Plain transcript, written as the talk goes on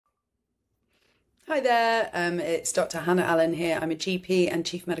Hi there, it's Dr. Hannah Allen here. I'm a GP and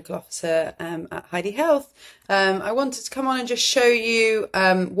Chief Medical Officer at Heidi Health. I wanted to come on and just show you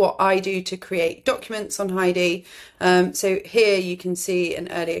what I do to create documents on Heidi. So here you can see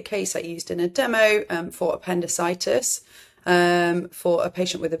an earlier case I used in a demo for appendicitis. For a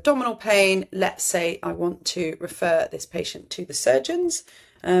patient with abdominal pain. Let's say I want to refer this patient to the surgeons.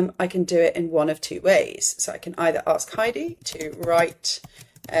 I can do it in one of two ways. So I can either ask Heidi to write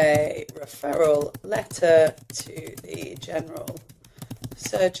a referral letter to the general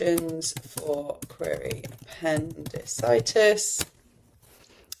surgeons for query appendicitis,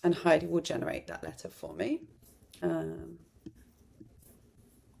 and Heidi will generate that letter for me.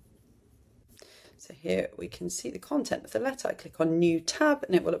 So here we can see the content of the letter. I click on New tab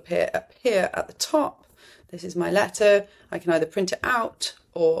and it will appear up here at the top. This is my letter. I can either print it out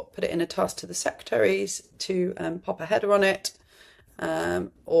or put it in a task to the secretaries to pop a header on it.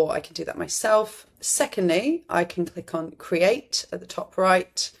 Or I can do that myself. Secondly, I can click on Create at the top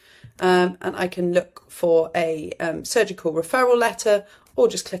right, and I can look for a surgical referral letter, or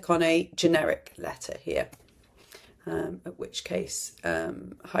just click on a generic letter here, at which case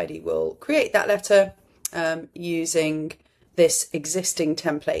Heidi will create that letter using this existing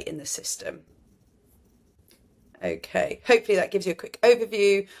template in the system. Okay, hopefully that gives you a quick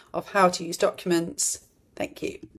overview of how to use documents. Thank you.